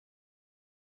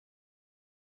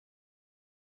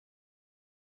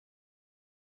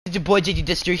It's your boy JD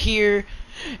Dister here,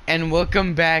 and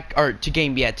welcome back, or to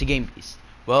Game Beast.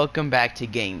 Welcome back to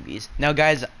Game Beast. Now,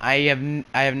 guys, I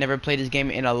have never played this game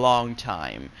in a long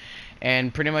time,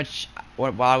 and pretty much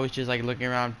while I was just like looking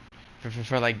around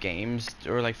for like games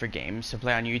or like for games to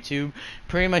play on YouTube,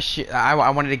 pretty much I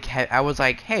wanted to. I was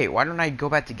like, hey, why don't I go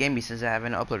back to Game Beast since I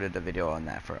haven't uploaded a video on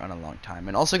that on a long time.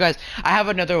 And also, guys, I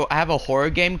have a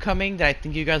horror game coming that I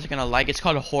think you guys are gonna like. It's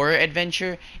called Horror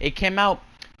Adventure. It came out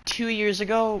 2 years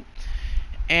ago,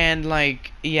 and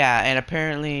like, yeah, and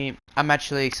apparently I'm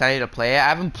actually excited to play it. I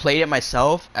haven't played it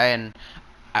myself, and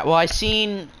I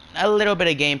seen a little bit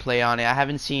of gameplay on it. I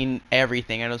haven't seen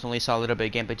everything. I just only saw a little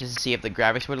bit of gameplay just to see if the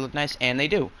graphics would look nice, and they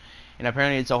do. And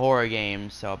apparently it's a horror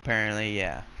game, so apparently,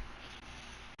 yeah.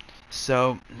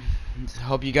 So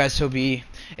hope you guys will be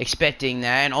expecting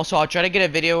that. And also, I'll try to get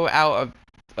a video out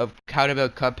of How to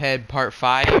Build Cuphead Part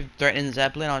 5, Threatened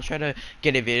Zeppelin. I'll try to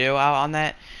get a video out on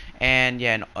that, and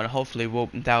yeah, and hopefully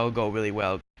that will go really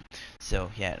well.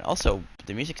 So yeah, and also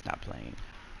the music's not playing.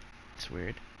 It's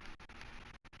weird.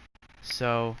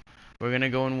 So we're gonna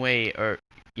go and wait, or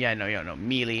yeah, no,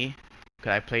 melee,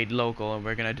 because I played local, and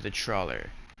we're gonna do the trawler,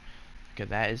 because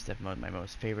that is my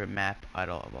most favorite map of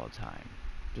all time.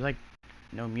 There's like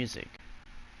no music.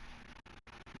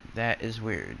 That is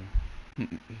weird.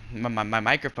 My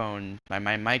microphone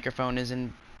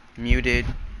isn't muted.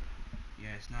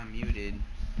 Yeah, it's not muted.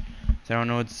 So I don't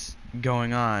know what's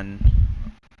going on.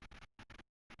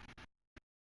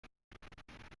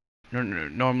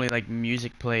 Normally, like,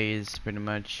 music plays pretty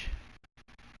much.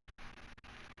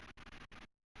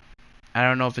 I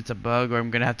don't know if it's a bug or I'm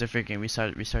gonna have to freaking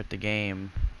restart the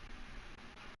game.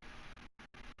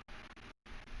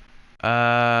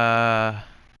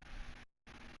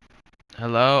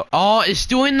 Hello? Oh, it's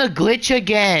doing the glitch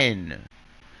again.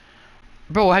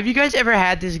 Bro, have you guys ever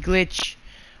had this glitch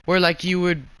where like you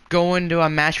would go into a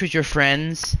match with your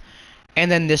friends and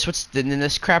then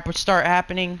this crap would start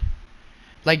happening?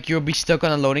 Like you'll be stuck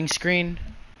on a loading screen.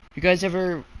 You guys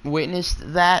ever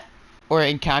witnessed that or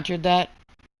encountered that?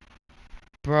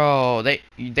 Bro, they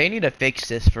need to fix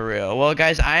this for real. Well,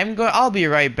 guys, I'll be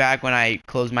right back when I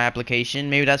close my application.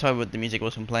 Maybe that's why the music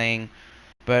wasn't playing,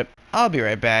 but I'll be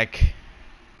right back.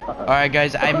 All right,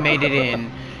 guys, I made it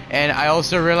in, and I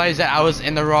also realized that I was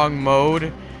in the wrong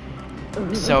mode.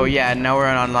 So yeah, now we're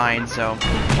online. So,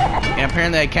 and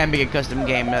apparently I can make a custom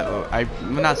game. I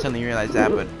not suddenly realized that,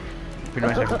 but pretty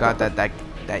much I forgot that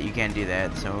you can't do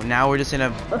that. So now we're just in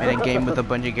a game with a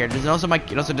bunch of characters. And also my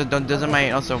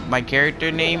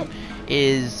character name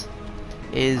is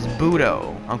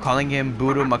Budo. I'm calling him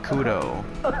Budo Makudo.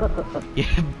 Yeah,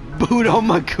 Budo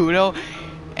Makudo.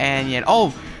 And yeah,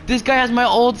 oh, this guy has my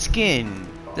old skin.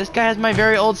 This guy has my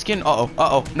very old skin.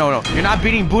 Uh-oh. No, you're not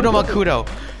beating Budo Makudo.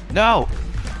 No,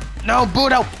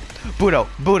 Budo.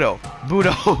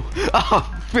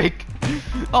 Oh, frick.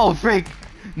 Oh, frick.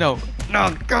 No,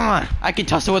 come on. I can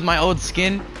tussle with my old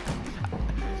skin.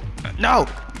 No.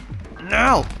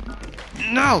 Oh,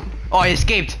 I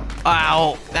escaped.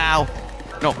 Ow.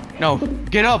 No.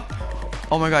 Get up.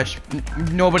 Oh my gosh.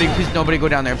 Please nobody go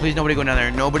down there. Please nobody go down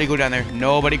there. Nobody go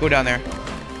down there.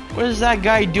 What is that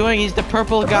guy doing? He's the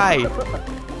purple guy.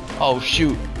 Oh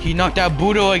shoot. He knocked out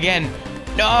Budo again.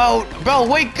 No, bro,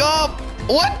 wake up.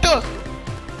 What?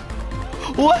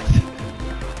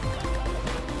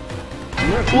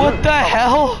 What the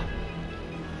hell?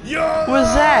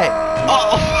 Was that?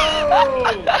 Oh.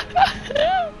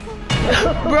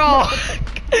 Bro,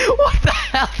 what the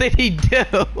hell did he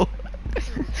do?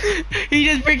 He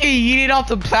just freaking yeeted off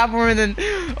the platform and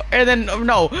then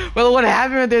no. Well, what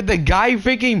happened there? The guy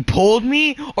freaking pulled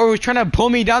me or was trying to pull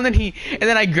me down. And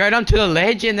then I grabbed onto the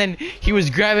ledge and then he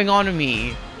was grabbing onto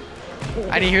me.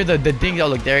 I didn't hear the ding. Oh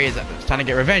look, there he is. I was trying to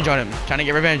get revenge on him. Come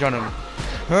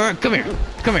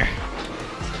here.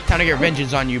 Time to get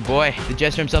vengeance on you, boy. The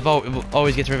jester himself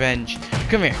always gets revenge.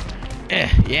 Come here.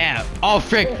 Yeah. Oh,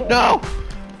 frick. No.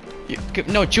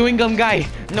 No, chewing gum guy.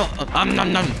 No. I'm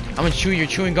gonna chew your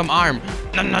chewing gum arm.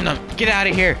 No. Get out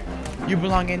of here. You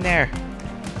belong in there.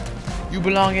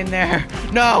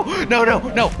 No. No,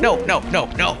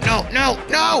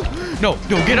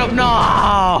 get up.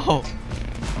 No.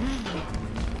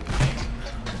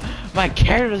 My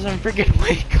character doesn't freaking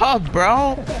wake up,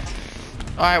 bro.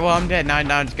 Alright, well, I'm dead. Now I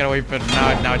just gotta wait for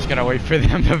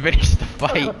them to finish the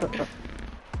fight.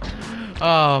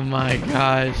 Oh my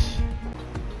gosh.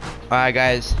 Alright,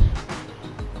 guys.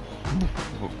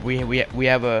 We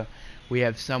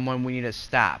have someone we need to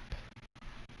stop.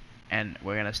 And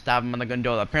we're gonna stop him on the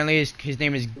gondola. Apparently his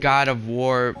name is God of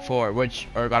War 4,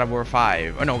 or God of War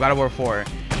 5. Oh no, God of War 4,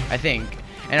 I think.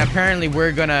 And apparently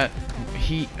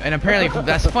and apparently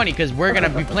that's funny because we're gonna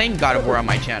be playing God of War on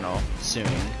my channel soon.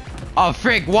 Oh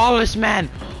frick, Wallace man,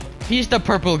 he's the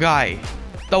purple guy.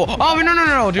 Oh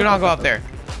no, do not go up there.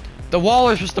 The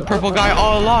Walrus was the purple guy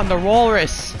all along. The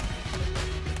Walrus.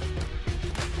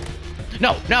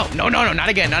 No, not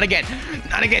again, not again.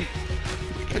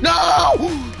 No!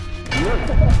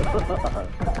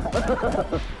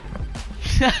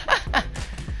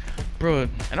 Bro,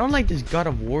 I don't like this God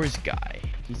of War's guy.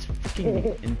 He's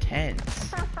freaking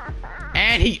intense.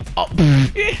 And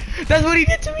that's what he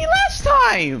did to me last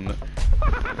time.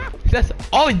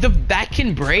 That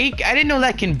can break? I didn't know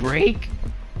that can break.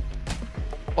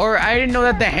 Or I didn't know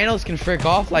that the handles can frick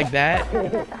off like that.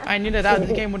 I knew that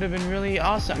this game would have been really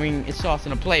awesome. I mean, it's so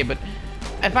awesome to play, but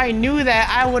if I knew that,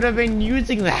 I would have been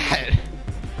using that.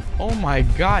 Oh my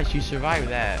gosh, you survived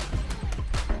that.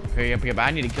 Hurry up,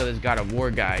 I need to kill this God of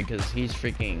War guy because he's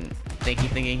freaking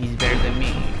thinking he's better than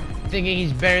me. Thinking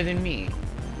he's better than me.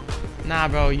 Nah,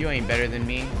 bro, you ain't better than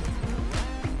me.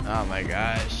 Oh my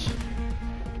gosh.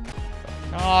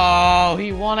 Oh,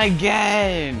 he won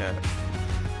again.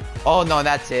 Oh no,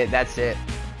 that's it.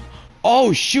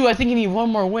 Oh shoot, I think you need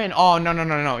one more win. Oh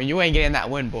no, you ain't getting that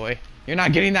win, boy. You're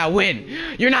not getting that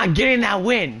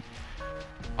win.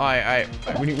 Alright,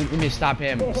 we need to stop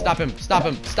him. Stop him.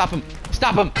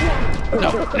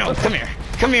 No,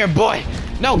 come here, boy.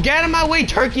 No, get out of my way,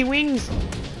 turkey wings.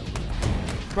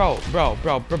 Bro. I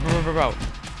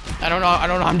don't know,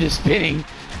 I'm just spinning.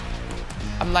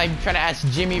 I'm like trying to ask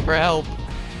Jimmy for help.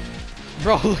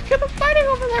 Bro, look at the fighting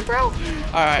over there, bro.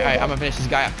 Alright, I'm gonna finish this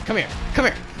guy up. Come here.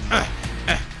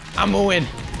 I'm gonna win.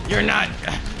 You're not.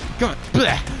 Come on.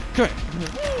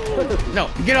 No,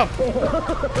 get up.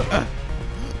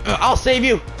 I'll save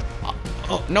you.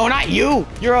 Oh, no, not you.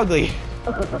 You're ugly.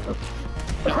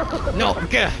 No,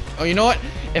 get up. Oh, you know what?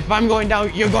 If I'm going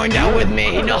down, you're going down with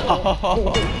me.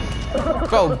 No.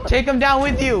 Bro, take him down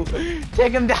with you.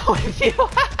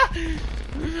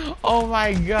 Oh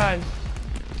my gosh.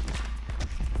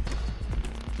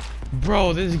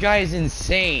 Bro, this guy is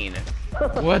insane.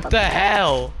 What the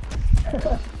hell?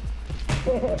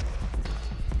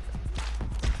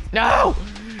 No!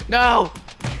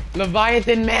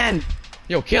 Leviathan man!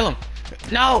 Yo, kill him!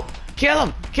 No!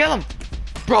 Kill him!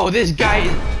 Bro, this guy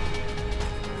is...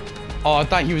 Oh, I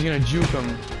thought he was gonna juke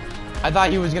him.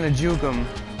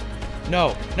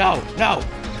 No!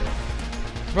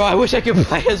 Bro, I wish I could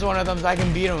play as one of them so I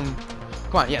can beat him.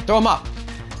 Come on, yeah, throw him up.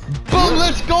 Boom,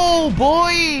 let's go,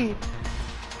 boy!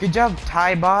 Good job,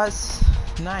 Ty boss.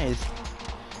 Nice.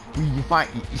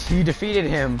 You defeated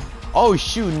him. Oh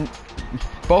shoot.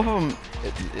 Both of them,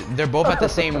 they're both at the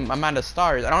same amount of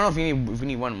stars. I don't know if we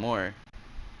need one more.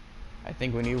 I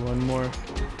think we need one more.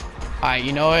 Alright,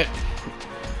 you know what?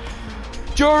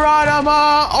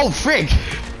 Geronimo! Oh, frick!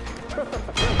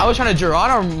 I was trying to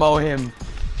Geronimo him.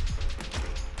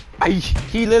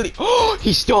 He literally... Oh,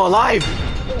 he's still alive!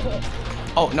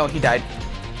 Oh, no, he died.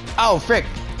 Oh, frick.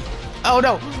 Oh,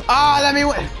 no. Ah, let me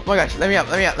win. Oh my gosh, let me up.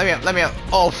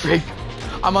 Oh, frick.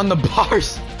 I'm on the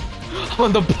bars.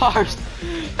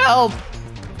 Help.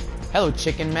 Hello,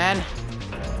 chicken man.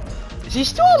 Is he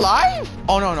still alive?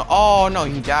 Oh, no. Oh, no,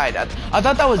 he died. I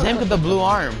thought that was him with the blue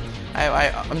arm.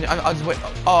 I'll just wait.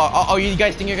 Oh, you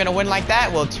guys think you're gonna win like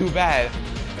that? Well, too bad.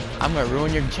 I'm gonna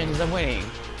ruin your chances of winning.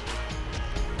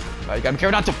 But you gotta be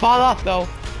careful not to fall off, though.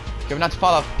 Careful not to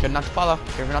fall off. Don't fall off.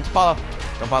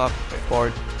 Wait,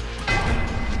 forward.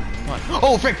 Come on.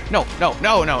 Oh, frick! No.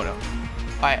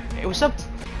 Alright, hey, what's up,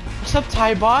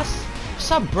 Ty boss?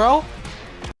 What's up, bro?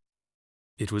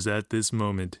 It was at this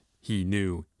moment he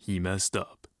knew he messed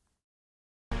up.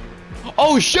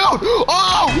 Oh, shoot!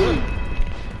 Oh!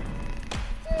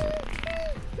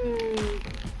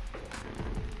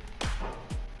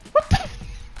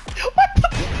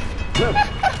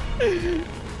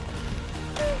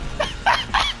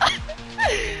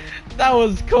 That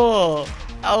was cool.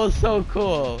 That was so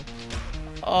cool.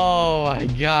 Oh my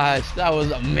gosh, that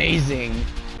was amazing.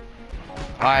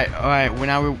 All right.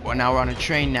 Now we're on a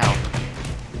train now.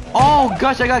 Oh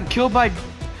gosh, I got killed by the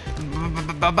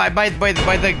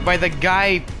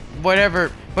guy,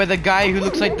 whatever. By the guy who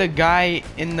looks like the guy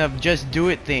in the Just Do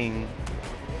It thing.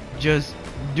 Just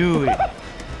do it.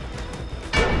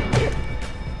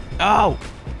 Oh.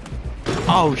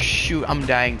 Oh shoot, I'm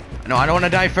dying. No, I don't want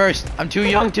to die first. I'm too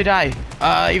young to die.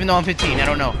 Even though I'm 15, I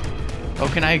don't know. Oh,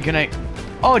 can I?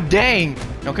 Oh, dang.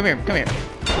 No, come here. Good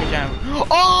job.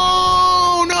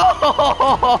 Oh, no.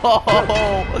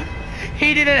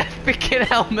 He did a freaking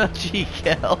LMG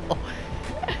kill.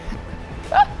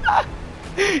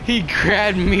 He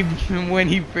grabbed me when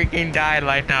he freaking died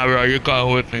like that, bro. You're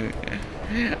going with me.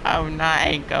 I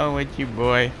ain't going with you,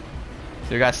 boy.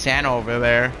 They got Santa over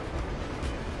there.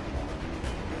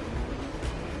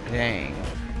 Dang.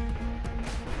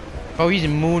 Oh, he's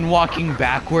moonwalking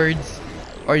backwards.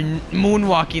 Or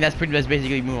moonwalking, that's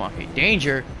basically moonwalking.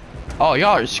 Danger. Oh,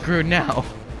 y'all are screwed now.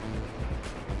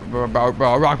 Bro, a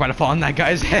rock about to fall on that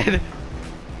guy's head.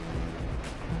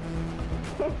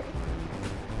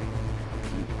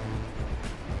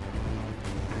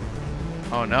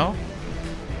 Oh no?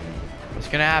 What's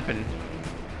gonna happen?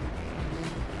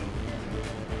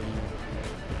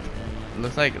 It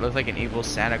looks like an evil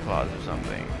Santa Claus or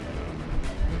something.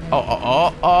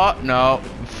 Oh, no.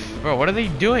 Bro, what are they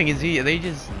doing? Are they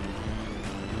just...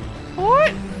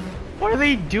 What? What are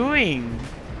they doing?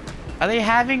 Are they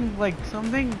having, like,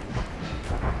 something?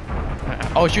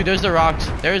 Oh, shoot, there's the rocks.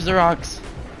 There's the rocks.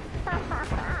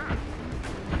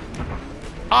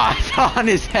 Ah, I fell on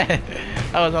his head.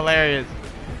 That was hilarious.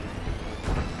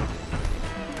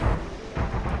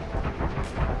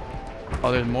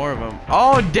 Oh, there's more of them.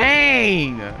 Oh,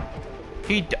 dang!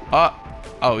 She's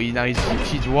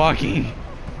walking.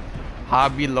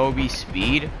 Hobby Lobby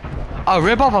Speed. A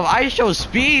ripoff of Ice Show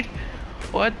Speed?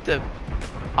 What the?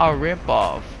 A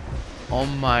ripoff. Oh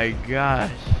my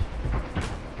gosh.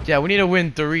 Yeah, we need to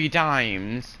win 3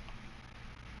 times.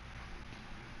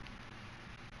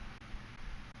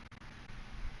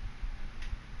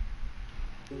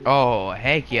 Oh,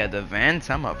 heck yeah, the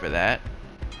vents. I'm up for that.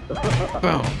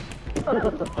 Boom.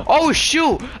 Oh,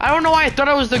 shoot. I don't know why I thought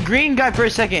I was the green guy for a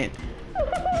second.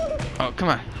 Oh, come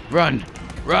on. Run.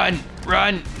 Run.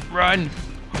 Run. Run.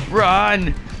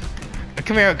 Run.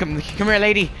 Come here. Come here,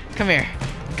 lady. Come here.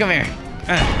 Come here.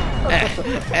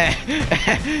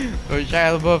 Oh,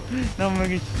 Shia LaBeouf. No,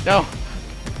 no.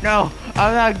 No.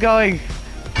 I'm not going.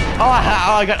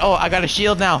 I got a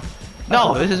shield now.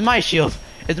 No, this is my shield.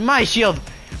 It's my shield.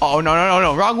 Oh, no.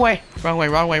 Wrong way. This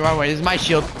is my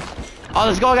shield. Oh,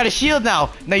 let's go. I got a shield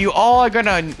now. Now you all are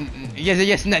gonna...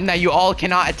 Yes. Now you all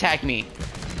cannot attack me.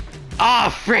 Ah,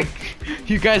 frick.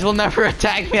 You guys will never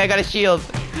attack me. I got a shield.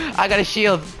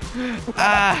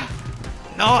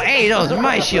 No, hey, no, it's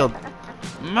my shield.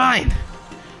 Mine.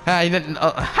 Now you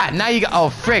got... Oh,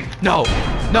 frick. No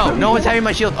one's having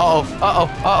my shield.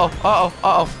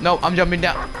 Uh-oh. No, I'm jumping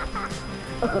down.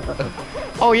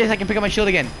 Oh, yes, I can pick up my shield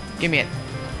again. Give me it.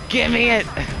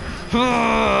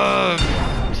 Huh?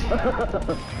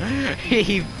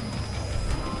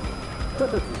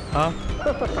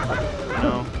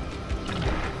 No.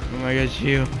 Oh my gosh,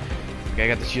 you. Okay, I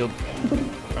got the shield.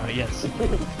 Oh, yes.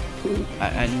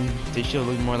 And the shield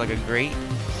looks more like a grate.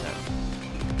 So.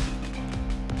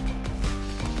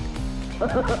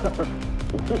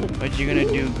 What you gonna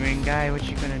do, green guy? What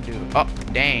you gonna do? Oh,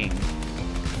 dang.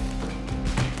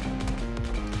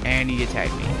 And he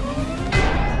attacked me.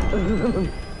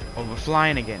 Oh, we're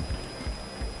flying again.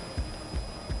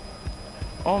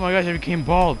 Oh my gosh, I became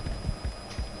bald.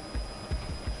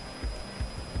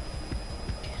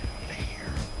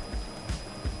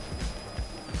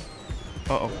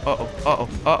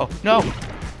 Uh-oh. No!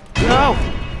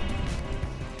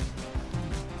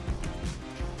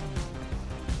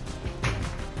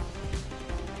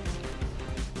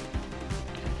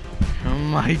 Oh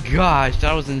my gosh,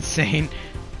 that was insane.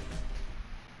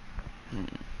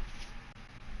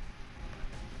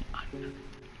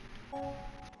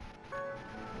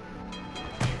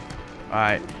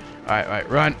 Alright,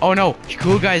 run. Oh no,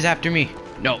 cool guy's after me.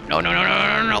 No.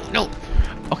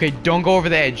 Okay, don't go over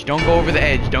the edge. Alright.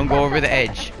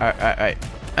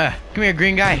 Come here,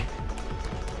 green guy.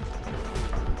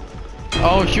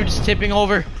 Oh shoot, it's tipping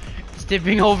over.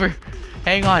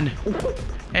 Hang on.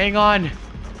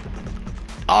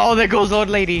 Oh, there goes old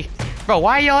lady. Bro,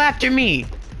 why are y'all after me?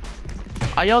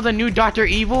 Are y'all the new Dr.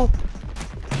 Evil?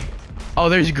 Oh,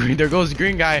 there goes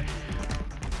green guy.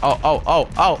 Oh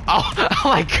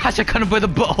my gosh, I couldn't put the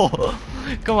ball.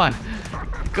 Come on.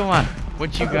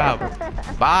 What you got?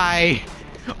 Bye.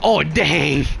 Oh,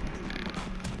 dang.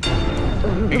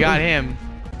 We got him.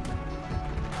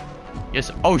 Yes.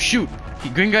 Oh, shoot.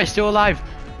 Green guy's still alive.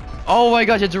 Oh my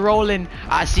gosh, it's rolling.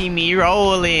 I see me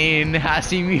rolling.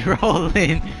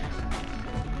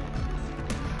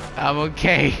 I'm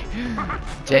okay.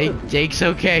 Jake's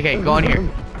okay. Okay, go on here.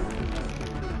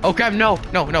 Oh crap, no,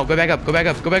 go back up.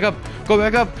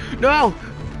 No!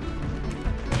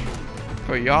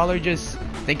 Bro, y'all are just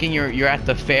thinking you're at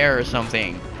the fair or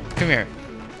something. Come here.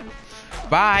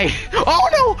 Bye. Oh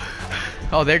no!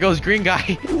 Oh, there goes green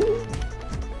guy.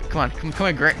 Come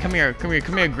here,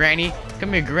 Granny.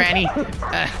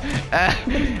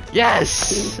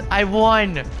 Yes! I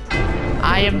won!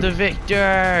 I am the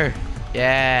victor!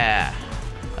 Yeah.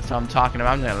 That's what I'm talking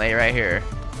about. I'm gonna lay right here.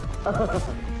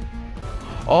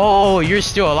 Oh, you're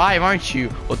still alive, aren't you?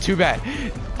 Well, too bad.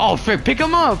 Oh, frick, pick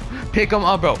him up. Pick him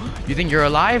up, bro. You think you're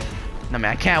alive? No,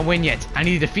 man, I can't win yet. I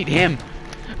need to defeat him.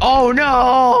 Oh,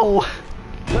 no.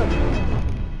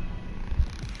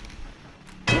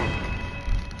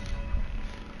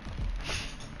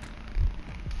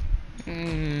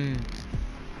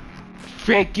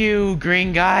 Frick you,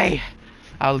 green guy.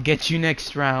 I'll get you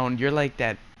next round. You're like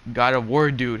that God of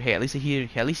War dude. Hey, at least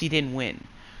he didn't win.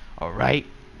 All right.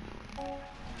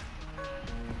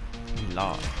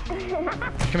 Law.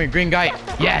 Come here, green guy.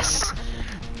 Yes.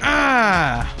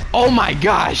 Ah. Oh my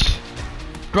gosh.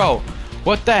 Bro,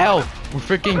 what the hell? We're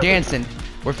freaking dancing.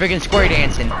 We're freaking square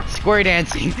dancing. Square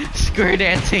dancing. Square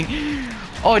dancing.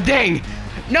 Oh dang.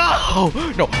 No.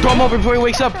 No. Throw him over before he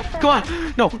wakes up. Come on.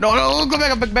 No. No. No. Go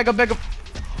back up. Back up. Back up.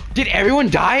 Did everyone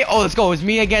die? Oh, let's go. It's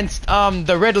me against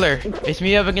the Riddler. It's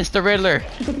me up against the Riddler.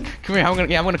 Come here. I'm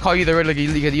gonna call you the Riddler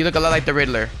because you look a lot like the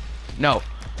Riddler. No.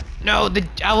 No,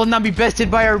 I will not be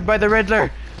bested by the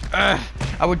Riddler. I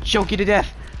would choke you to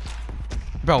death.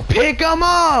 Bro, pick him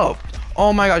up!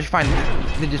 Oh my gosh, fine.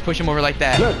 Then just push him over like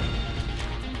that.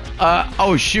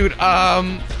 Oh shoot. I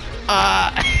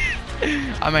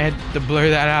might have to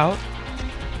blur that out.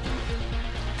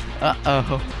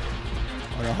 Uh-oh.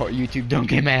 Oh, YouTube, don't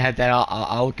get mad at that.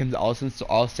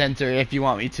 I'll censor it if you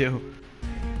want me to.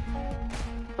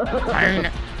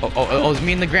 Oh, it's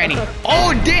me and the granny.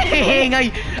 Oh, dang!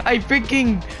 I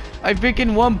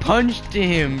freaking one punched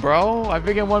him, bro. I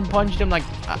freaking one punched him like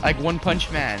One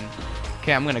Punch Man.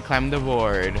 Okay, I'm gonna climb the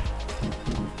board.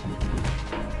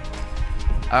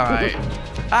 All right.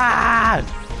 Ah!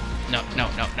 No.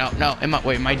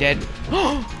 Wait, am I dead?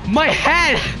 My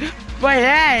head! My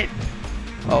head!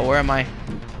 Oh, where am I?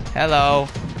 Hello.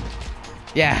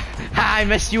 Yeah. Ha! I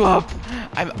messed you up.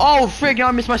 Oh, frig! Now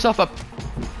I messed myself up.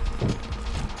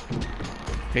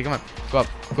 Okay, come on. Go up.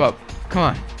 Go up. Come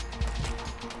on.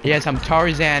 Yes, I'm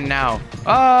Tarzan now.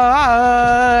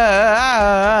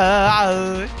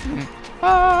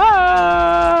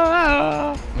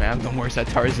 Man, I'm the worst at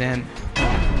Tarzan.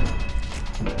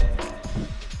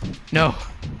 No.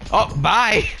 Oh,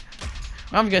 bye.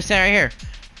 I'm gonna stand right here.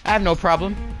 I have no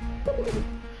problem.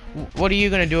 What are you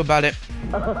gonna do about it?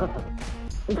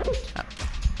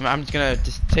 I'm just gonna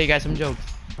tell you guys some jokes.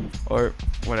 Or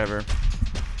whatever.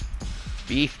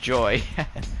 Beef joy.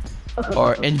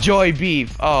 Or enjoy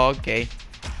beef. Oh, okay.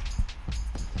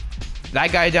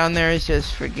 That guy down there is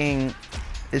just freaking,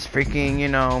 you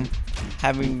know,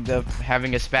 having a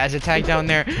spaz attack down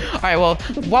there. Alright, well,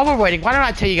 while we're waiting, why don't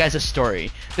I tell you guys a story?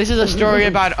 This is a story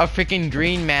about a freaking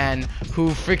green man who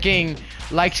freaking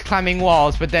likes climbing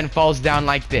walls but then falls down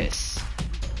like this.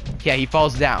 Yeah, he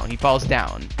falls down. He falls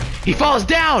down. He falls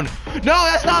down! No,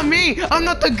 that's not me! I'm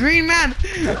not the green man!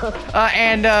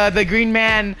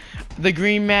 The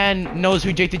green man knows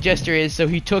who Jake the Jester is, so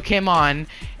he took him on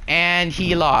and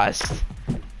he lost.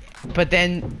 But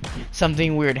then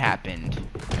something weird happened.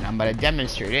 And I'm gonna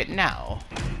demonstrate it now.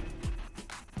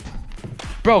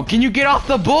 Bro, can you get off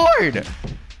the board?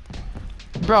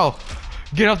 Bro,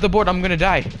 get off the board. I'm gonna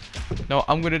die. No,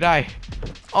 I'm gonna die.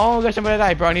 Oh gosh, I'm gonna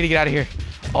die. Bro, I need to get out of here.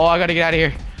 Oh, I gotta get out of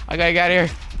here. I gotta get out of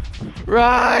here.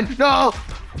 Run! No!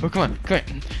 Oh, come on.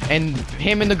 And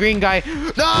him and the green guy.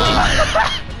 No!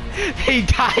 They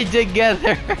died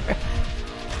together.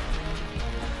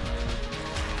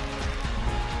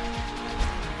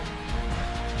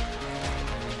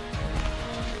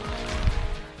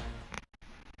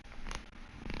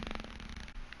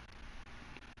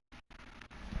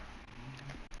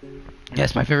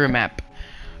 Yes, my favorite map.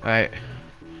 Alright.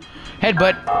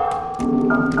 Headbutt.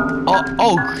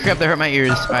 Oh crap, that hurt my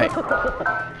ears. Alright.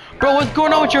 Bro, what's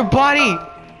going on with your body?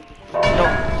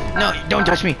 No, don't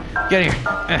touch me. Get here.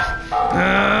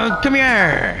 Come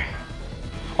here.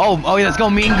 Oh, yeah, let's go.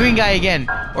 Me and green guy again.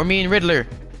 Or me and Riddler.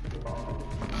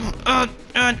 What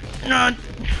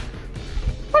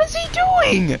is he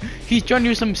doing? He's trying to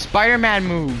do some Spider-Man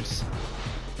moves.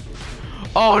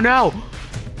 Oh, no.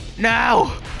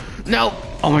 No. No.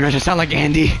 Oh my gosh, I sound like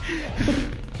Andy.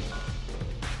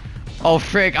 Oh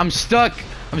frick, I'm stuck.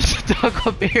 I'm stuck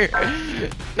up here.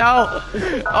 No.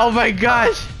 Oh my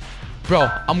gosh. Bro,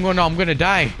 I'm gonna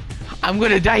die. I'm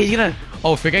gonna die. He's gonna.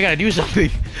 Oh frick, I gotta do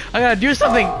something. I gotta do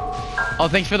something. Oh,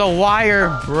 thanks for the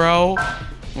wire, bro. Oh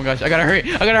my gosh, I gotta hurry.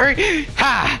 I gotta hurry.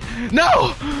 Ha!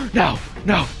 No! No!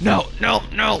 No! No! No!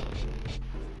 No!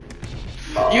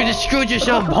 You just screwed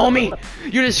yourself, homie.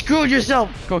 You just screwed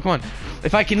yourself. Come on.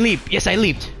 If I can leap. Yes, I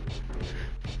leaped.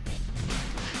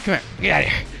 Come here. Get out of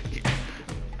here.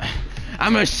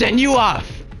 I'm gonna send you off.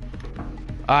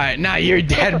 Alright, now you're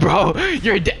dead, bro.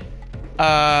 You're dead.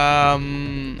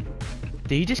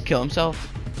 Did he just kill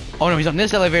himself? Oh no, he's on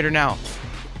this elevator now.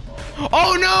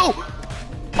 Oh no!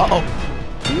 Uh-oh.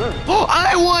 Oh,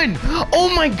 I won!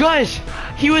 Oh my gosh!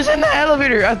 He was in the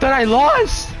elevator. I thought I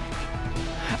lost.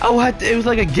 Oh, it was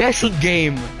like a guessing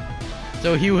game.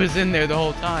 So he was in there the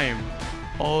whole time.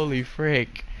 Holy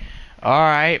frick.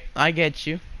 Alright, I get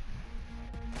you.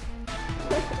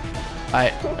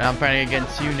 I'm fighting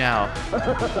against you now.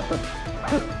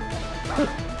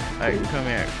 Alright, come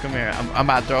here. I'm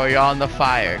about to throw y'all in the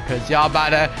fire, cause y'all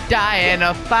about to die in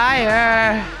a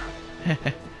fire.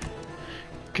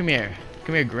 Come here,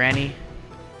 Granny,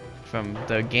 from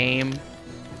the game.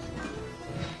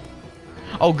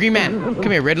 Oh, Green Man,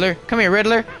 come here, Riddler. Come here,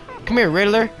 Riddler. Come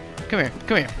here.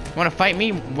 Wanna fight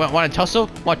me? Wanna tussle?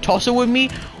 Want tussle with me?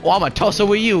 Oh, I'm gonna tussle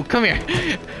with you. Come here.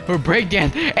 We're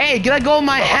breakdance. Hey, let go of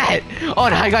my hat. Oh,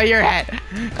 no, I got your hat.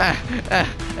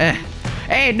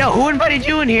 Hey, no, who invited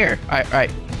you in here?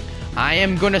 Alright. I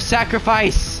am gonna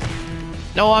sacrifice.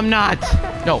 No, I'm not.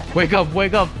 No, wake up.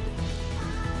 No,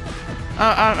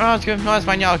 it's good. No, it's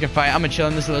fine. Y'all can fight. I'm gonna chill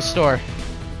in this little store.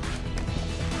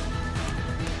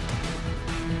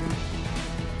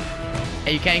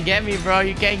 Hey, you can't get me, bro.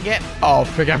 You can't get. Oh,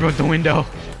 frick! I broke the window.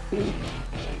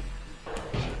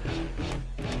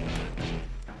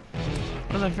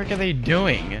 What the frick are they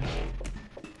doing?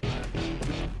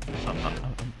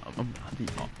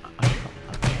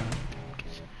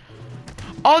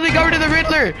 Oh, they got rid of the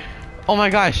Riddler! Oh my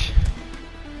gosh.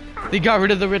 They got rid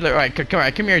of the Riddler. Alright,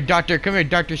 come here, Doctor. Come here,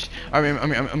 Doctor.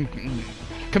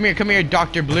 Come here,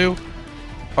 Dr. Blue.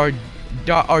 Or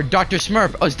Dr.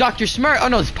 Smurf. Oh, it's Dr. Smurf. Oh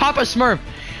no, it's Papa Smurf.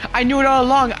 I knew it all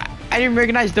along. I didn't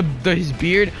recognize his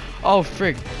beard. Oh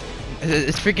frick.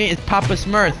 It's Papa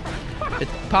Smurf.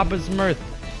 It's Papa Smurf.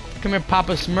 Come here,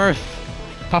 Papa Smurf.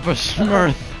 Papa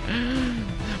Smurf.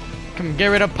 Come get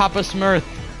rid of Papa Smurf.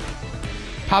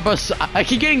 I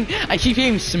keep getting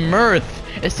Smurf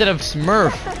instead of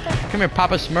Smurf. Come here,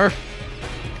 Papa Smurf.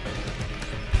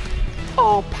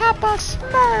 Oh, Papa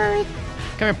Smurf.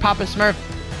 Come here, Papa Smurf.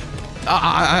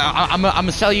 I'm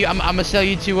gonna sell you. I'm gonna sell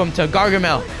you to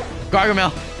Gargamel.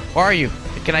 Gargamel, where are you?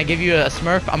 Can I give you a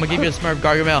Smurf? I'm gonna give you a Smurf,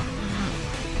 Gargamel.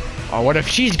 Oh, what if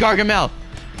she's Gargamel?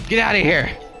 Get out of here.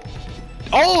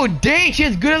 Oh, dang, she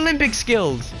has good Olympic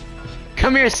skills.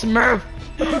 Come here, Smurf.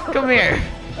 Come here.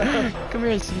 Come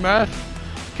here, Smurf.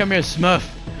 Come here, Smurf.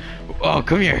 Oh,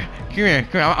 come here.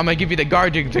 I'm gonna give you the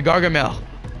Gargamel.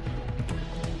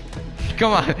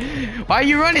 Come on. Why are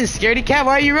you running, scaredy cat?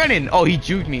 Why are you running? Oh, he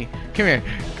juked me. Come here.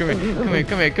 Come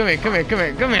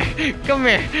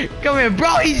here.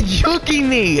 Bro, he's juking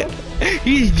me.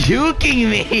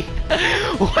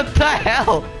 What the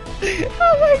hell?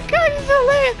 Oh my god, he's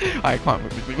hilarious. Alright, come on.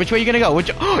 Which way are you gonna go?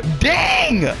 Oh,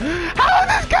 dang! How is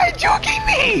this guy joking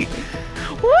me?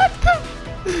 What the?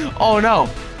 Oh no.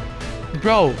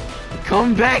 Bro,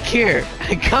 come back here.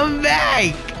 Come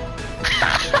back.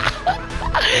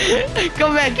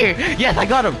 Come back here. Yes, I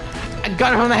got him. I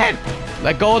got him from the head.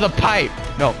 Let go of the pipe.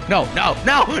 No,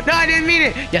 I didn't mean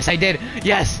it. Yes, I did.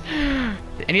 Yes.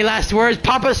 Any last words,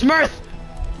 Papa Smurf?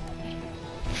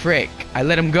 Frick, I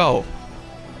let him go.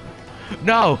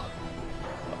 No.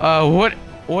 What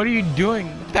are you doing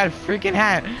with that freaking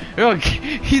hat? Look,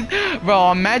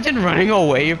 bro, imagine running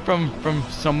away from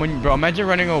someone. Bro, imagine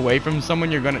running away from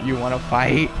someone you want to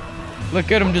fight.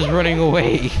 Look at him just running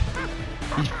away.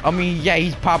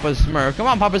 He's Papa Smurf. Come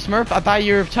on, Papa Smurf. I thought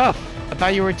you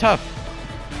were tough.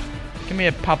 Give me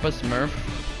a Papa Smurf.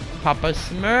 Papa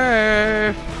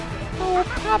Smurf. Oh,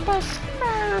 Papa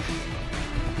Smurf.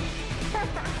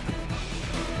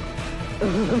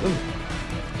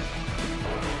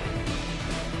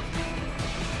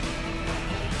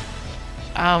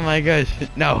 Oh my gosh.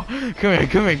 No. Come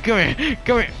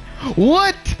here.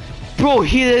 What? Bro,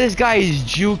 this guy is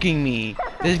juking me.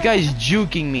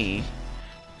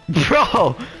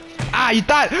 Bro. You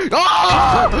thought.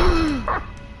 Oh!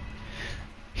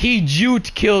 He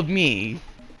killed me.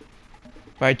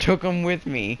 But I took him with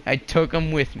me.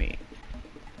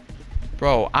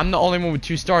 Bro, I'm the only one with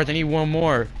 2 stars. I need 1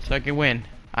 more so I can win.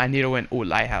 I need to win. Ooh,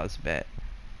 lighthouse bet.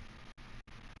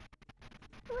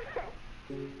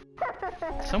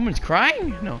 Someone's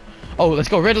crying? No. Oh, let's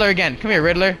go Riddler again. Come here,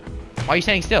 Riddler. Why are you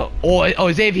standing still? Oh,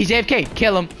 he's AFK.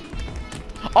 Kill him.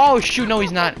 Oh, shoot. No,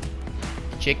 he's not.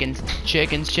 Chickens.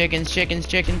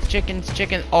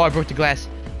 Oh, I broke the glass.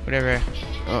 Whatever.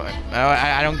 Oh,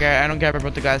 I don't care. If I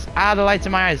broke the glass. Ah, the light's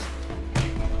in my eyes.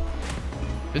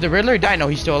 Did the Riddler die? No,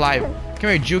 he's still alive. Come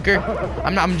here, Juker.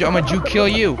 I'm gonna juke kill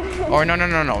you. Or no,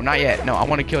 not yet. No, I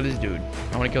want to kill this dude.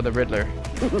 I want to kill the Riddler.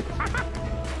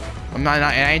 I'm not, and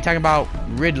I ain't talking about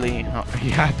Ridley.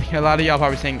 Yeah, a lot of y'all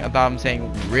probably thought I'm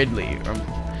saying Ridley,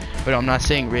 but I'm not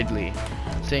saying Ridley.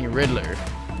 I'm saying Riddler.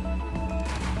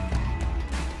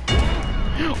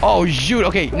 Oh shoot!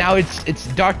 Okay, now it's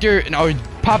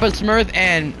Papa Smurf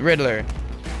and Riddler.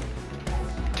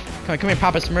 Come here,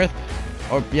 Papa Smurf.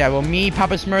 Or yeah, well, me,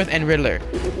 Papa Smurf, and Riddler.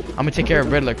 I'm gonna take care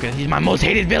of Riddler because he's my most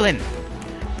hated villain.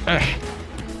 Ugh.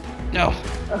 No.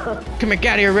 Come here,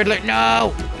 get out of here, Riddler.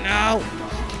 No, no,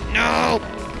 no,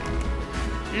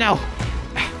 no.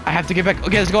 I have to get back.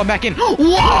 Okay, let's go back in.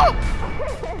 What?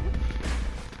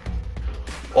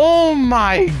 Oh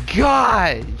my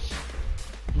gosh.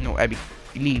 No, Abby.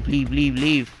 Leave, leave, leave,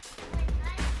 leave.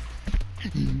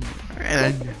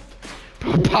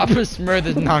 Papa Smurf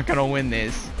is not gonna win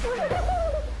this.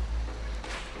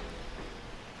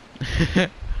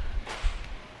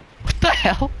 What the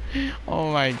hell?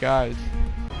 Oh my gosh.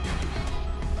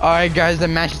 Alright guys, the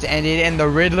match just ended and the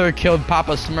Riddler killed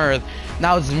Papa Smurf.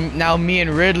 Now me and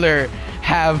Riddler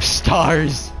have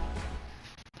stars.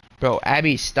 Bro,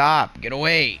 Abby, stop. Get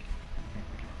away.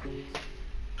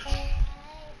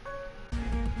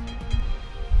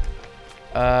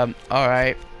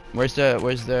 Alright. Where's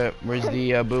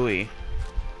the buoy?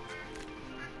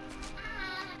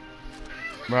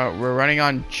 We're running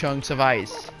on chunks of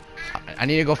ice. I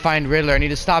need to go find Riddler. I need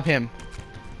to stop him.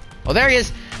 Oh, there he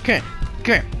is. Come here.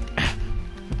 Come here.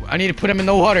 I need to put him in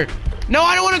the water. No,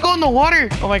 I don't want to go in the water.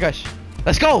 Oh my gosh.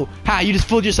 Let's go. Ha, you just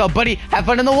fooled yourself, buddy. Have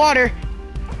fun in the water.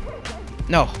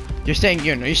 No, you're staying.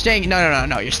 You're staying.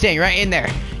 No. You're staying right in there.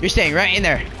 You're staying right in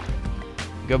there.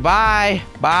 Goodbye.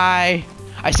 Bye.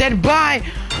 I said bye.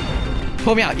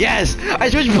 Pull me out. Yes. I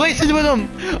switched places with him.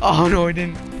 Oh no, I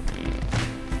didn't.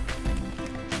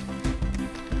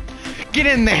 Get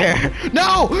in there.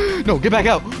 No. No. Get back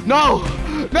out. No.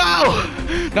 No.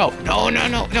 No. No. No.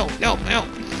 No. No. No. No.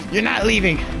 You're not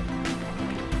leaving.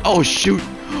 Oh shoot.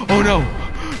 Oh no.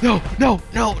 No. No.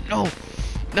 No. No.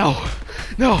 No.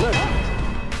 No.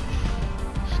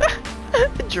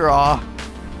 Draw.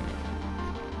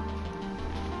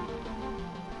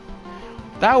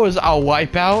 That was a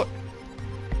wipeout.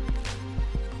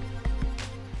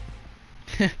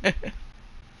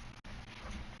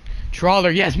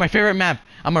 Trawler, yes, my favorite map.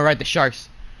 I'm gonna ride the sharks.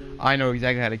 I know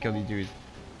exactly how to kill these dudes.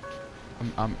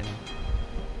 I'm in.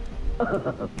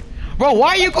 Bro, why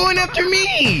are you going after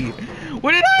me?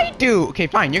 What did I do? Okay,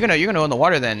 fine. You're gonna go in the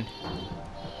water then.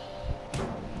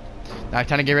 Now I'm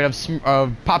trying to get rid of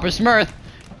Papa Smurf.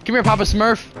 Come here, Papa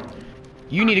Smurf.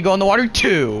 You need to go in the water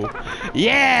too.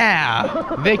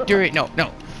 Yeah! Victory. No.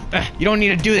 You don't need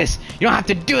to do this. You don't have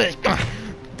to do this.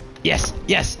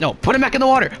 Yes. No. Put him back in the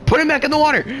water. Put him back in the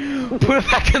water. Put him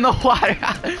back in the water.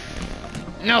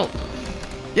 No.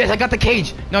 Yes, I got the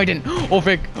cage. No, I didn't. Oh,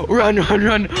 Vic. Run.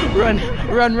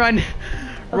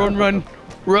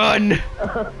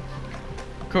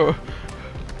 Cool.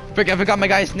 Vic, I forgot my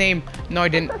guy's name. No, I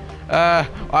didn't.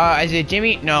 Is it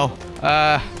Jimmy? No.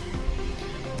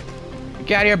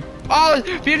 Get out of here. Oh,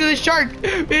 feed to the shark.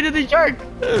 Feed to the shark.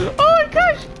 Oh my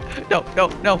gosh. No.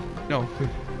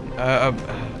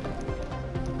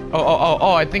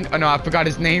 Oh, I think, oh no, I forgot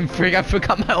his name. I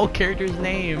forgot my old character's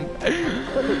name.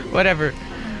 Whatever.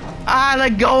 Ah,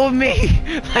 let go of me.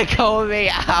 Let go of me.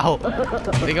 Ow.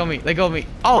 Let go of me.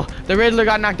 Oh, the Riddler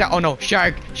got knocked out. Oh no,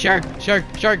 shark.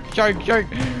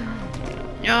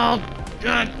 No.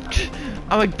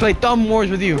 I'm gonna play thumb wars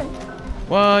with you.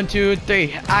 1, 2,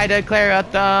 3. I declare a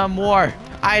thumb war.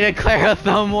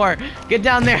 Get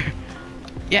down there.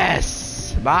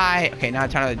 Yes. Bye. Okay, now I'm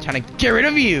trying to get rid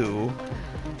of you.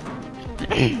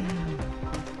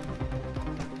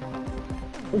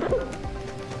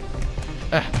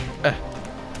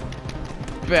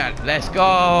 Let's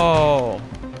go.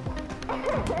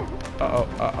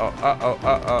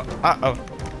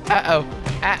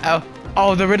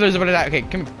 Oh, the Riddler's about to die. Okay,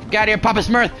 come get out of here, Papa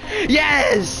Smurf.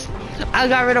 Yes, I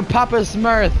got rid of Papa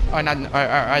Smurf. Oh, not.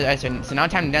 So now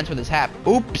time to dance with his hat.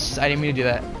 Oops, I didn't mean to do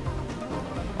that.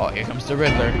 Oh, here comes the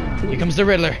Riddler.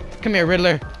 Come here,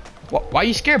 Riddler. Why are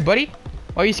you scared, buddy?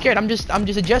 Why are you scared? I'm just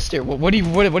a jester. What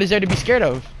is there to be scared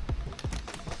of?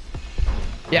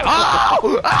 Yeah.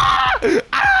 Oh!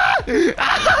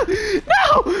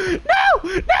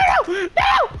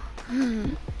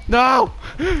 No!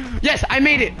 Yes, I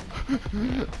made it.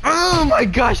 Oh my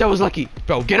gosh, I was lucky.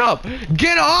 Bro, get up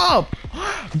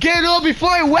before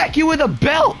I whack you with a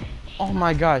belt. Oh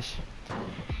my gosh.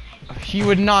 He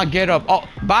would not get up. Oh,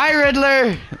 bye,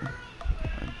 Riddler.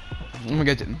 Oh my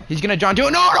god, he's gonna jump to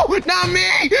it. No, not me!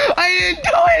 I didn't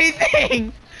do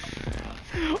anything!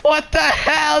 What the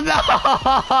hell?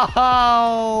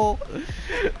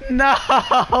 No!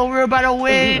 We're about to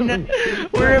win! No!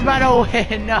 We're about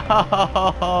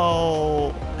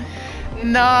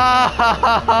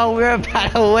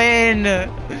to win!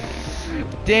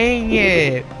 Dang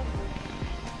it.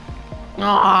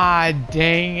 Ah,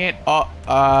 dang it.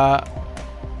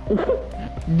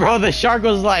 Bro, the shark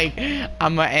was like,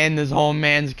 I'm gonna end this whole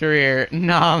man's career.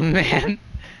 Nah, man.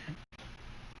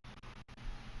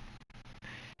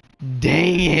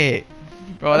 Dang it.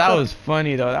 Bro, that was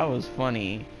funny, though. That was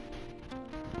funny.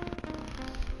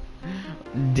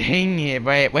 Dang it.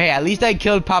 Wait, at least I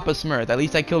killed Papa Smurf. At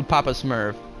least I killed Papa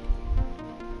Smurf.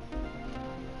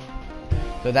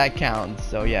 So that counts.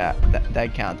 So yeah,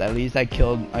 that counts. At least I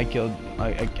killed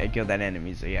that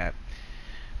enemy. So yeah.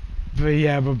 But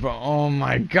yeah, but bro, oh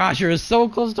my gosh, you're so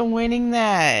close to winning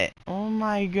that. Oh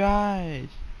my gosh.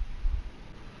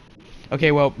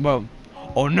 Okay, well,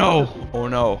 oh no, oh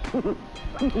no.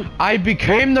 I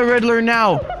became the Riddler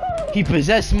now. He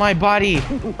possessed my body.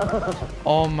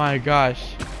 Oh my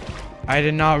gosh. I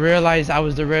did not realize I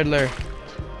was the Riddler.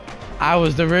 I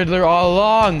was the Riddler all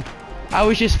along. I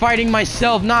was just fighting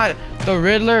myself, not the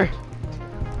Riddler.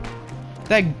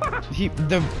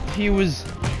 He was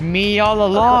me all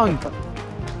along.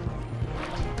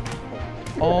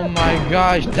 Oh my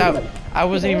gosh, I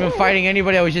wasn't even fighting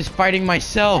anybody, I was just fighting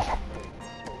myself.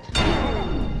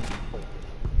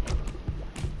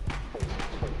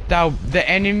 The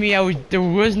enemy, there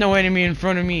was no enemy in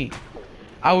front of me.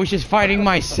 I was just fighting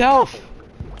myself.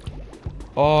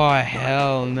 Oh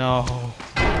hell no.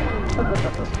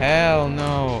 Hell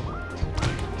no.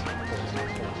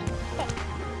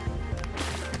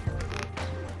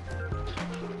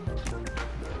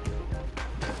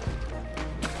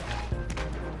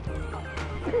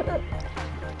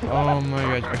 Oh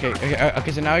my gosh.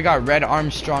 Okay, so now I got Red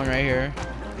Armstrong right here.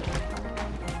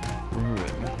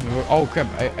 Oh crap,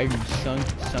 I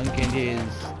sunk into his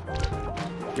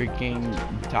freaking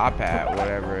top hat,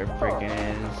 whatever it freaking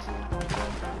is.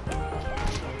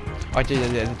 Oh, it's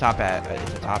a top hat.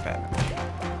 It's a top hat.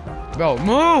 Bro,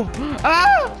 move!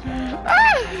 Ah!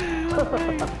 Ah!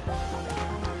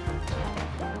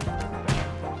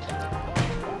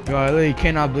 Bro, I literally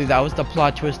cannot believe that was the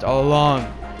plot twist all along.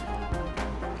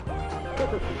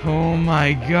 Oh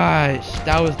my gosh,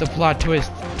 that was the plot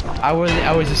twist. I was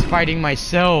just fighting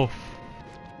myself.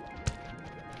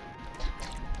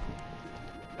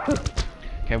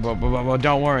 Okay, well,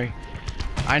 don't worry.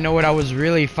 I know what I was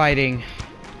really fighting.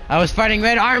 I was fighting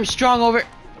Red Armstrong over.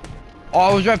 Oh,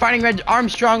 I was fighting Red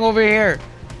Armstrong over here.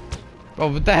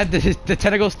 Oh, but the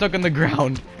tentacle stuck on the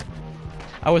ground.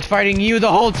 I was fighting you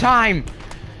the whole time.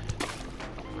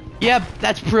 Yep,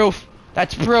 that's proof.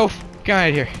 That's proof. Get out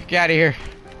of here. Get out of here.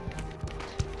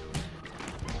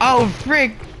 Oh,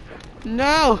 frick.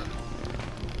 No.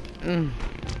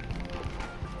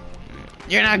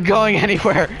 You're not going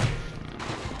anywhere.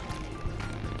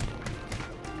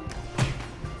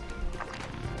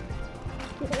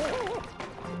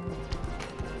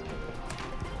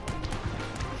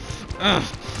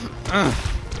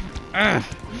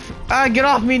 Get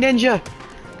off me, ninja!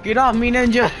 Get off me,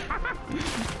 ninja!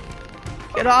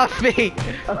 Get off me!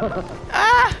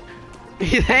 Ah!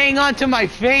 He's hanging on to my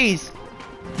face!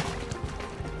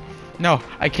 No,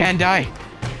 I can't die.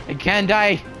 I can't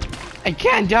die. I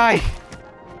can't die.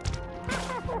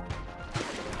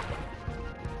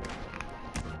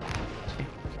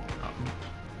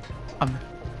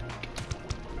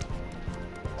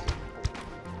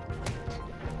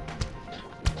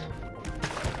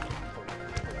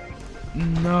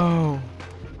 No.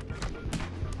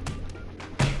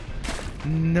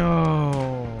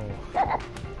 No.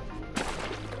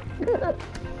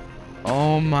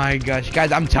 Oh my gosh,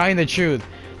 guys, I'm telling the truth.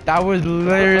 That was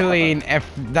literally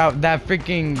that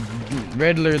freaking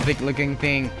Riddler looking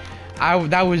thing.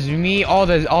 That was me all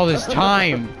this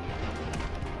time.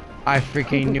 I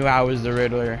freaking knew I was the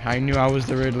Riddler. I knew I was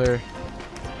the Riddler.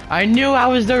 I knew I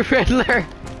was the Riddler.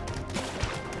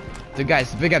 So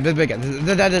guys,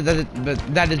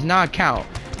 that does not count,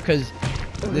 because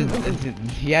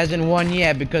he hasn't won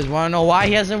yet. Because wanna know why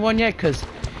he hasn't won yet? Because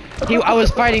I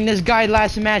was fighting this guy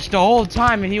last match the whole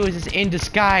time, and he was just in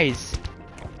disguise.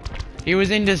 He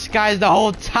was in disguise the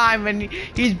whole time, and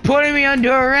he's putting me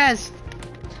under arrest.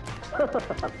 Bro,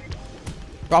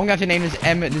 I'm gonna have to name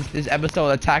this episode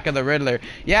 "Attack of the Riddler."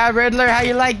 Yeah, Riddler, how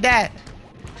you like that?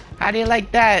 How do you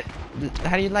like that?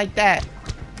 How do you like that?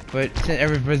 But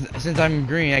since I'm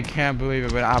green, I can't believe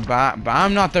it. But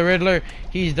I'm not the Riddler.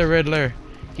 He's the Riddler.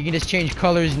 He can just change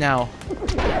colors now.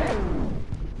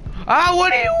 Ah,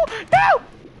 what are you? No!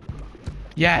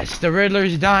 Yes, the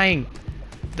Riddler's dying.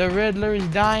 The Riddler is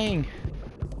dying.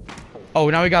 Oh,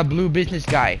 now we got blue business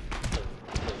guy.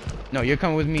 No, you're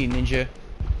coming with me, ninja.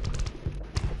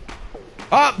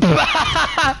 Oh!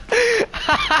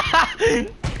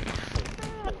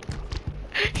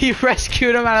 He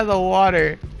rescued him out of the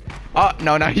water. Oh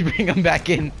no! Now he's bringing him back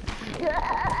in.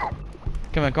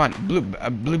 Come on, come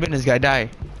on. Blue business guy, die.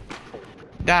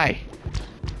 Die.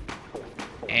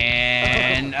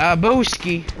 And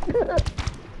Booski.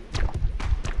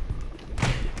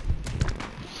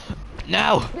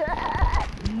 No.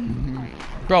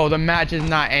 Bro, the match is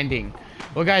not ending.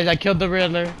 Well, guys, I killed the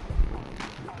Riddler.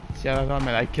 See how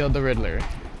I killed the Riddler.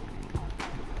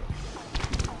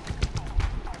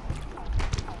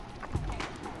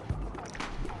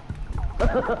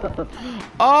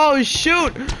 Oh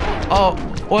shoot! Oh,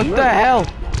 what the hell?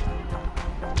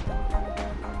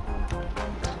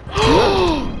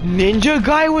 Ninja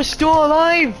guy was still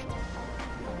alive.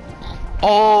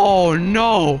 Oh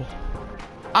no!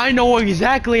 I know what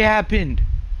exactly happened.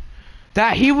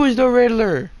 That he was the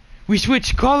Riddler. We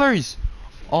switched colors.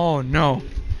 Oh no!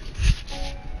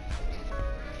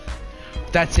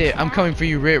 That's it. I'm coming for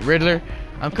you, Riddler.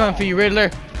 I'm coming for you,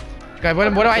 Riddler. God,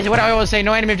 what do I always say?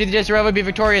 No enemy of the justice will be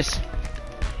victorious.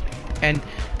 And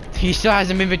he still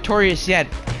hasn't been victorious yet.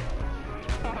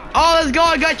 Oh, let's go!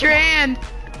 I got your hand.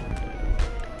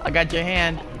 I got your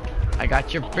hand. I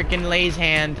got your freaking Lay's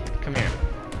hand. Come here.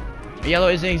 Yellow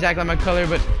isn't exactly my color,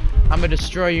 but I'm gonna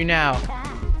destroy you now.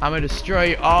 I'm gonna destroy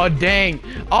you. Oh dang!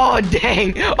 Oh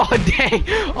dang! Oh dang!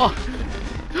 Oh!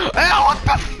 What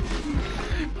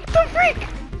the freak?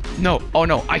 No! Oh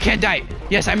no! I can't die.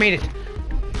 Yes, I made it.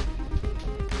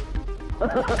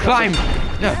 Climb!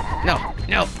 No! No!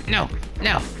 No! No!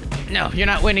 No! No! You're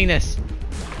not winning this.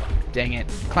 Dang it!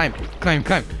 Climb! Climb!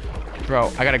 Climb!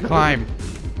 Bro, I gotta climb.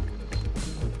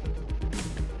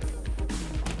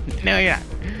 No, you're not.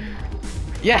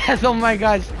 Yes! Oh my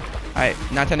gosh! Alright,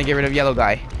 now time to get rid of yellow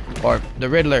guy. Or the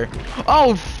Riddler.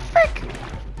 Oh, frick!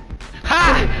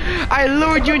 Ha! I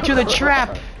lured you into the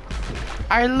trap!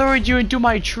 I lured you into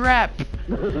my trap!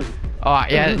 Oh,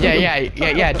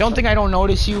 yeah. Don't think I don't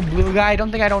notice you, blue guy. Don't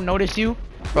think I don't notice you.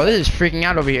 Bro, this is freaking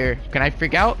out over here. Can I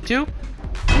freak out, too?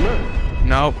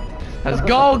 Nope. Let's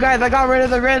go, guys. I got rid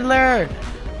of the Riddler.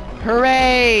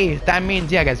 Hooray! That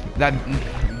means, yeah, guys. That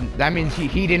means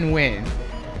he didn't win.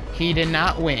 He did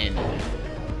not win.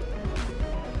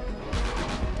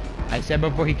 I said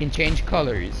before he can change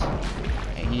colors.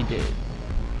 And he did.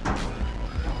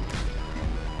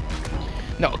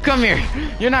 No, come here.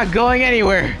 You're not going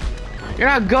anywhere. You're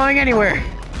not going anywhere.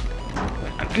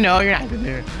 No, you're not.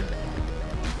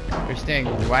 You're staying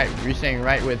right. You're staying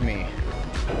right with me.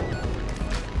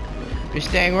 You're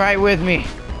staying right with me.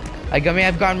 I may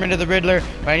have gotten rid of the Riddler,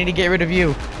 but I need to get rid of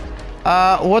you.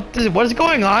 What is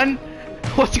going on?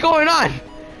 What's going on?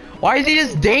 Why is he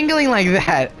just dangling like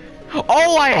that?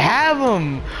 Oh, I have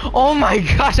him. Oh my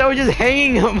gosh, I was just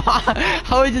hanging him. I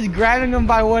was just grabbing him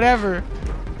by whatever.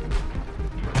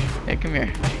 Hey, come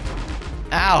here.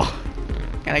 Ow.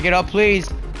 Can I get up, please?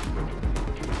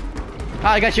 Oh,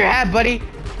 I got your hat, buddy.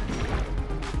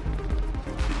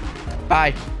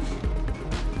 Bye.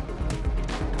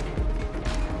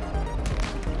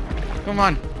 Come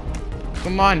on.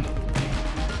 Come on.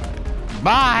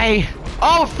 Bye.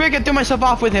 Oh, frick, I threw myself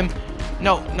off with him.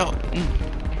 No.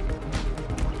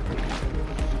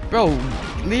 Bro,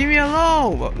 leave me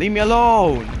alone. Leave me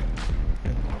alone.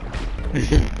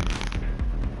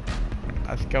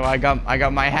 Let's go. I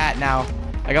got my hat now.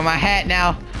 I got my hat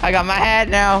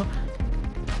now.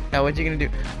 Now what you gonna do?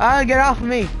 Ah, get off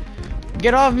me.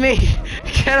 Get off me.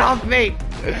 Get off me.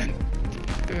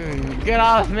 Get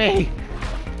off me.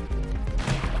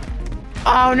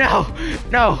 Oh no.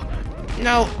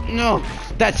 No.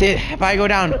 That's it. If I go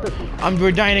down,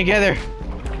 we're dying together.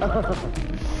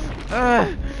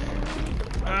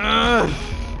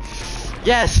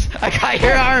 Yes, I got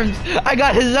your arms. I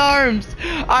got his arms.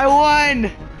 I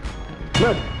won.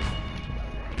 Look.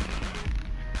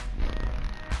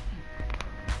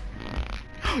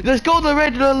 Let's go. The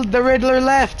Riddler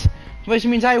left, which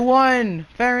means I won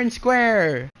fair and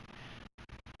square.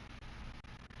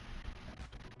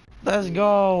 Let's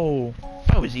go.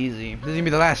 That was easy. This is gonna be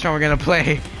the last round we're gonna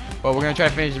play. But we're gonna try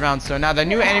to finish the round. So now the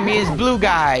new enemy is Blue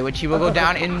Guy, which he will go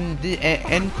down in the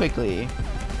end quickly.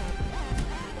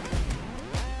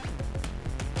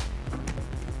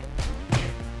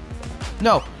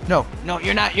 No,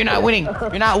 you're not winning.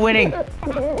 You're not winning.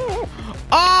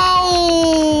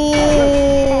 Oh!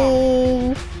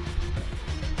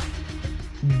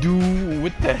 Dude,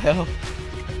 what the hell?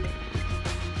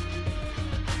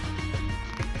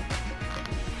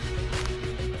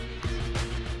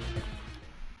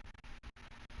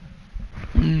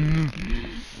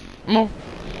 No.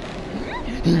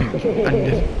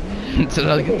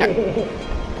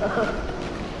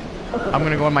 I'm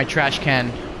gonna go in my trash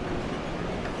can.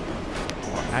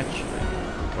 Actually,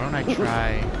 Why don't I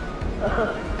try?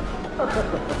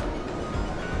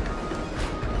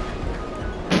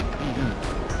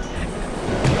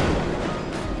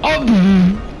 Oh!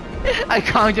 I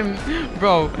conked him,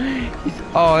 bro.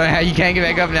 Oh, you can't get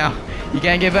back up now. You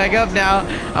can't get back up now.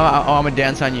 I'm gonna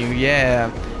dance on you. Yeah.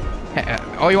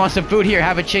 Oh, you want some food? Here,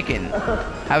 have a chicken.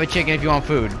 Have a chicken if you want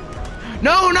food.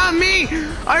 No, not me.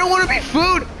 I don't want to be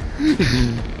food.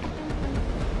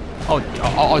 oh,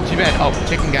 too bad. Oh,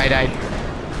 chicken guy died.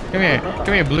 Come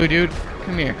here, blue dude.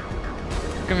 Come here.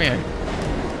 Come here.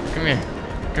 Come here.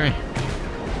 Come here.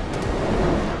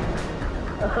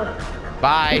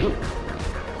 Bye.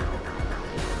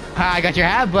 Hi, I got your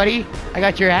hat, buddy. I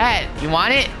got your hat. You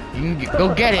want it? You can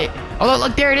go get it. Oh,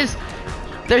 look, there it is.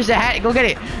 There's the hat. Go get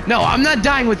it. No, I'm not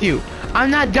dying with you.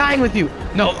 I'm not dying with you.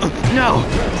 No, no.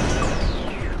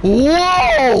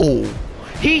 Whoa!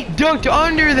 He ducked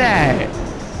under that.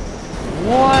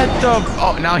 What the?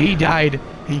 Oh, now he died.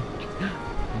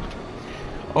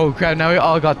 Oh crap! Now we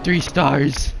all got 3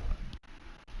 stars.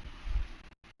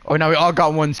 Oh, now we all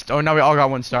got 1 star. Oh, now we all got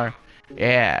 1 star.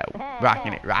 Yeah,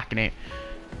 rocking it, rocking it.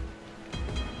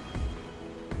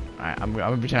 Alright, I'm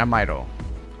gonna pretend I'm idle.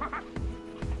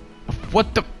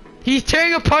 What the? He's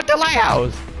tearing apart the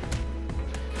lighthouse.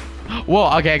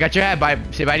 Whoa, okay, I got your hat. Bye.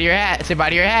 Say bye to your hat. Say bye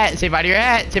to your hat. Say bye to your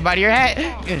hat. Say bye to your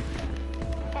hat.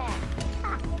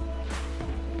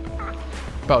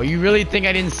 Bro, you really think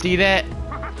I didn't see that?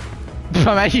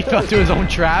 Bro, man, he fell through his own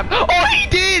trap. Oh, he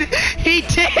did! He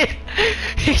did!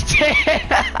 He did!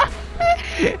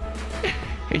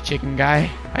 Hey, chicken guy,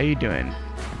 how you doing?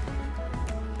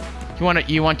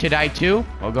 You want to die too?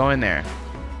 Well, go in there.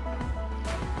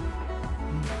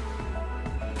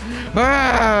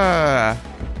 Ah!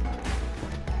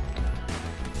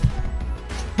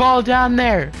 Fall down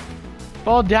there!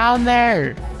 Fall down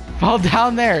there! Fall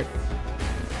down there!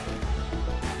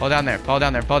 Fall down there! Fall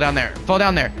down there! Fall down there! Fall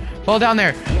down there! Fall down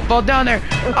there! Fall down there!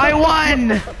 I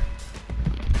won!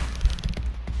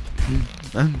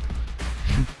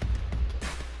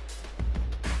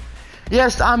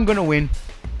 Yes, I'm gonna win.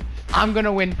 I'm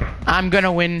gonna win. I'm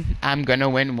gonna win. I'm gonna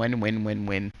win.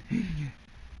 Win.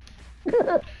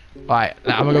 Alright,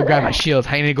 I'm gonna go grab my shield.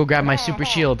 I need to go grab my super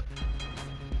shield.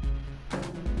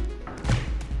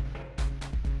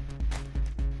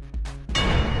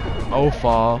 Oh,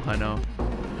 fall. I know.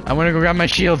 I'm gonna go grab my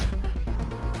shield.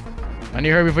 I need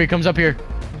to hurry before he comes up here.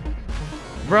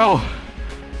 Bro.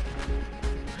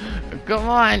 Come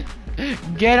on.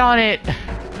 Get on it.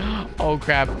 Oh,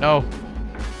 crap. No.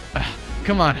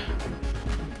 Come on.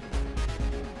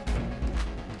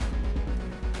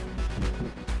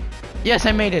 Yes,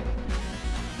 I made it.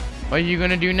 What are you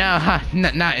gonna do now? Ha!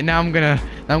 Now I'm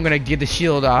gonna get the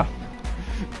shield off.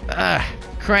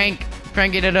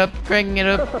 Cranking it up.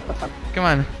 Come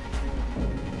on.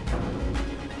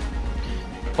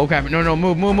 Oh crap! No!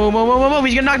 Move!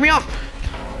 He's gonna knock me off.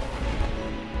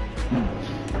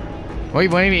 Wait,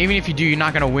 even if you do, you're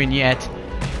not gonna win yet.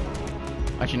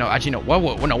 Actually, no.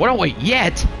 What? No, don't wait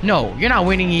yet. No, you're not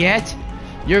winning yet.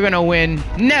 You're gonna win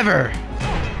never.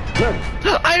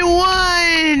 I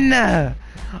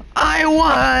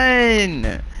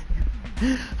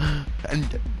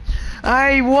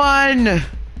won!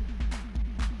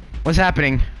 What's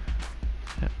happening?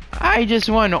 I just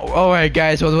won. Alright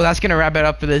guys, well that's gonna wrap it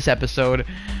up for this episode.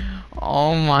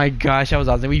 Oh my gosh, that was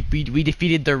awesome. We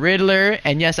defeated the Riddler,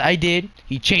 and yes I did.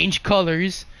 He changed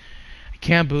colors. I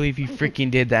can't believe he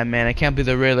freaking did that, man. I can't believe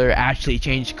the Riddler actually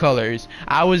changed colors.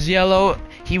 I was yellow,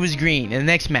 he was green. In the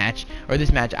next match, or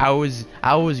this match, I was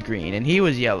green and he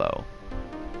was yellow.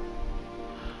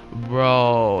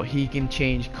 Bro, he can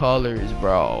change colors,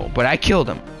 bro. But I killed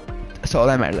him. That's all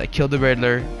that matters. I killed the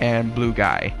Riddler and blue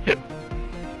guy.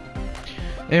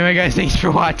 Anyway guys, thanks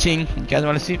for watching. You guys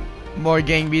want to see more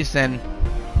Gang Beasts, then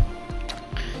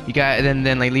you guys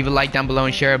then like leave a like down below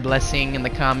and share a blessing in the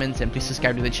comments, and please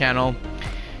subscribe to the channel.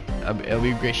 It'll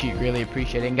be really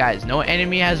appreciated. And guys, no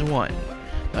enemy has won.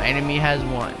 No enemy has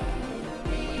won.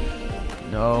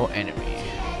 No enemy.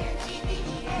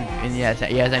 And yes,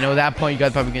 I know that point you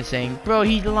guys probably gonna saying, bro,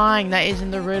 he's lying. That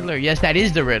isn't the Riddler. Yes, that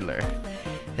is the Riddler.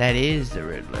 That is the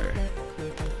Riddler.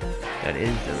 That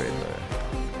is the Riddler.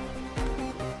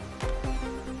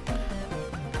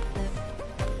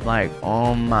 Like,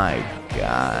 oh my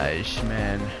gosh,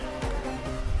 man.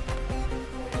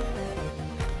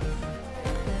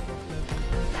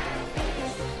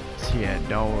 So yeah,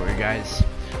 don't worry guys.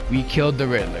 We killed the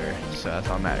Riddler, so that's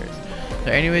all that matters.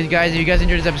 So anyways guys, if you guys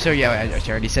enjoyed this episode, yeah, I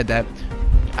already said that.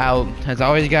 As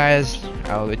always guys,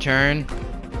 I'll return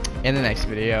in the next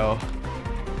video.